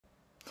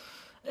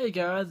Hey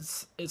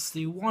guys, it's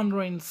the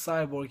Wandering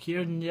Cyborg here,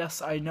 and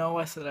yes, I know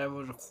I said I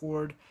would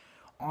record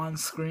on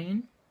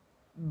screen,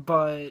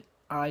 but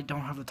I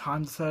don't have the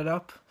time to set it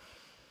up.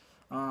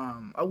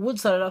 I would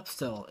set it up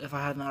still if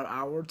I had another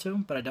hour or two,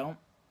 but I don't.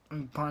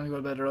 I'm planning to go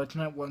to bed early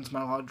tonight once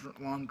my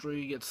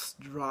laundry gets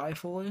dry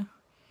fully,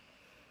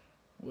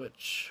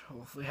 which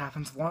hopefully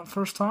happens for the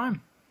first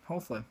time.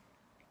 Hopefully.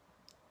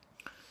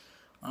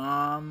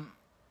 Um,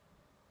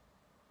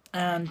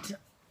 and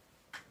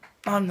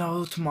I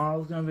know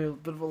tomorrow's gonna be a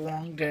bit of a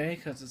long day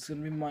because it's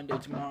gonna be Monday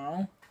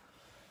tomorrow.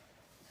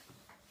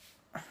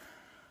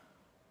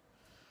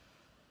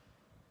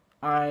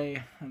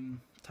 I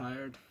am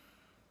tired.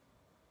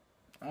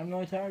 I'm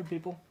really tired,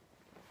 people.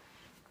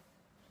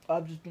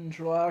 I've just been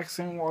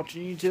relaxing,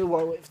 watching YouTube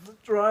while I wait for the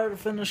dryer to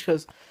finish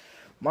because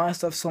my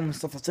stuff's so many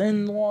stuff that's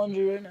in the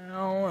laundry right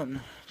now,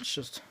 and it's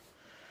just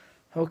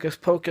hocus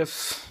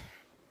pocus,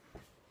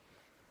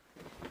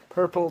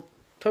 purple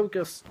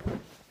pocus.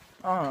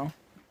 I don't know.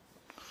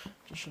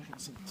 Just checking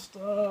some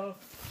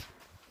stuff.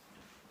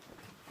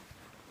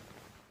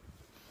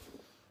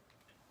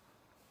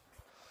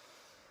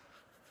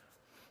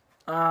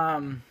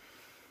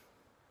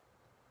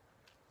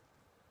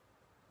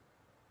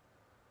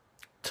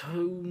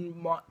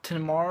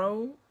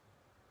 Tomorrow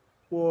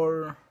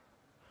or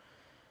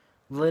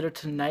later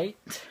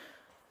tonight,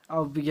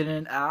 I'll be getting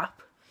an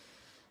app.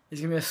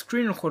 It's gonna be a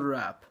screen recorder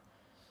app.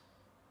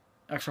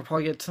 Actually, I'll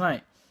probably get it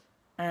tonight.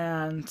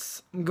 And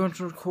I'm going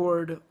to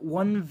record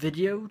one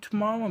video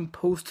tomorrow and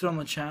post it on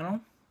the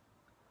channel.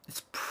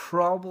 It's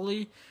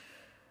probably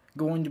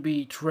going to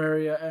be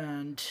Terraria,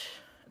 and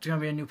it's gonna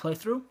be a new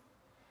playthrough.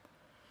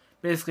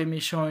 Basically, me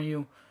showing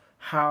you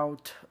how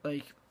to,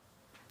 like,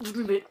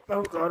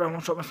 oh god, I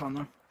won't shut my phone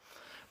there.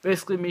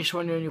 Basically, me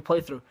showing you a new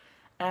playthrough.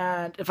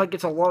 And if I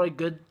get a lot of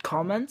good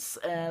comments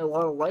and a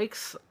lot of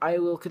likes, I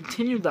will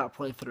continue that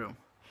playthrough.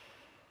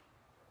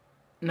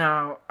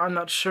 Now, I'm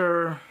not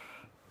sure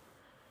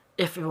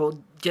if it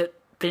will get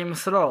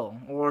famous at all,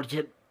 or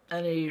get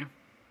any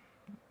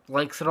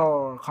likes at all,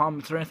 or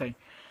comments or anything.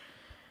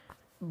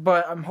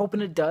 But I'm hoping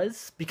it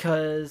does,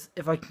 because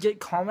if I can get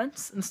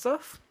comments and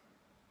stuff,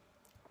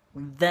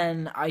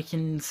 then I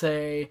can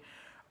say,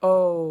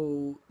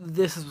 oh,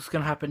 this is what's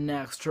going to happen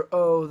next, or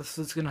oh, this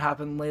is going to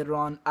happen later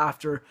on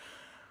after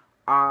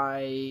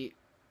I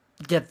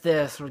get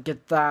this or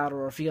get that,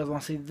 or if you guys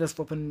want to see this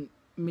weapon,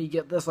 me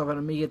get this weapon,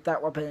 and me get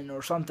that weapon,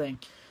 or something.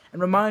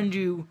 And remind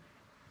you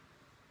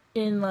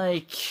in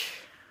like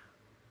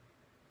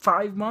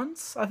 5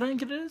 months, I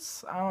think it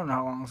is. I don't know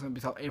how long it's going to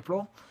be till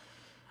April.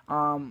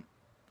 When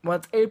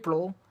it's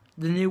April,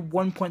 the new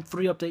 1.3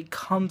 update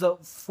comes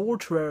out for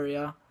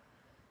Terraria,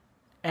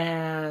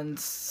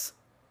 and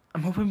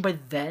I'm hoping by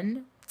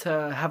then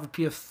to have a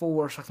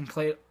PS4 so I can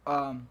play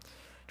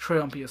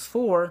Terraria on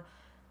PS4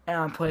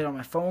 and play it on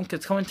my phone. Cause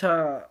it's coming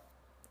to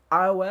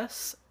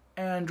iOS,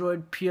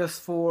 Android,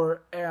 PS4,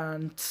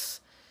 and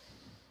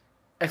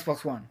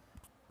Xbox One.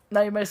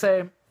 Now you may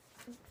say,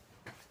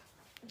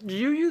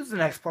 you use an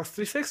Xbox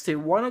 360.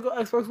 Why not go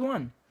Xbox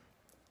One?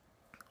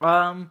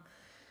 A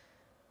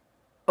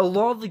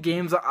lot of the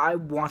games that I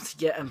want to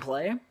get and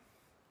play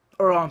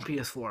are on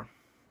PS4.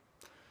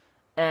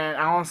 And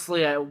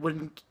honestly, I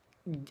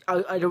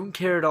don't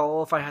care at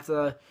all if I have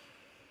to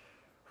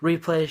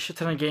replay a shit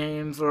ton of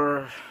games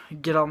or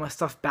get all my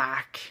stuff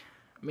back.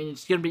 I mean,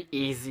 it's gonna be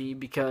easy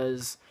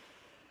because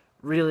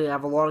really I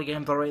have a lot of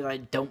games already that I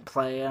don't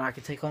play, and I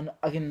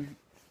can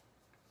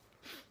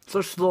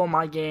search through all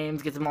my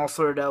games, get them all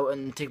sorted out,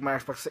 and take my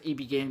Xbox to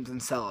EB Games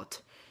and sell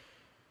it.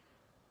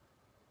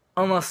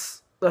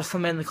 Unless there's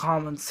somebody in the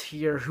comments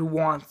here who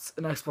wants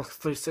an Xbox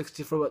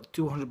 360 for about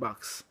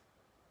 $200.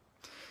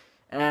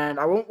 And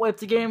I won't wipe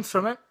the games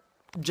from it,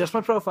 just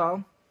my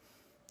profile.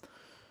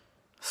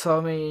 So,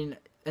 I mean,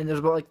 and there's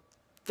about, like,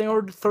 I think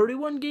over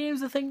 31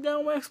 games, I think, now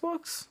on my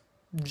Xbox.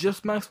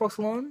 Just my Xbox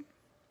alone.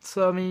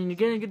 So, I mean, you're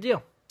getting a good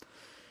deal.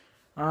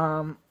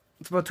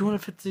 It's about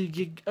 250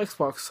 gig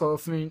Xbox. So,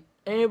 if, I mean,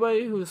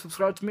 anybody who's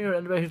subscribed to me or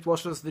anybody who's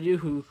watched this video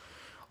who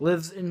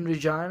lives in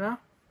Regina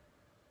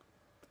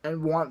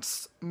and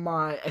wants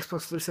my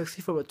Xbox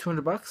 360 for about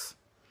 $200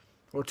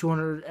 or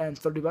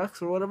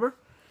 $230 or whatever,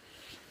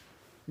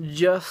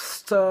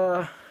 just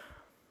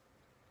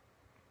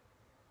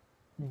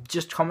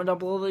comment down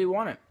below that you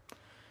want it,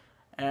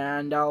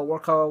 and I'll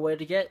work out a way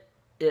to get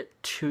it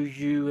to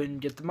you and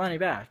get the money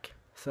back.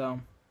 So,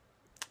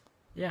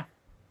 yeah.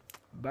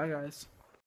 Bye, guys.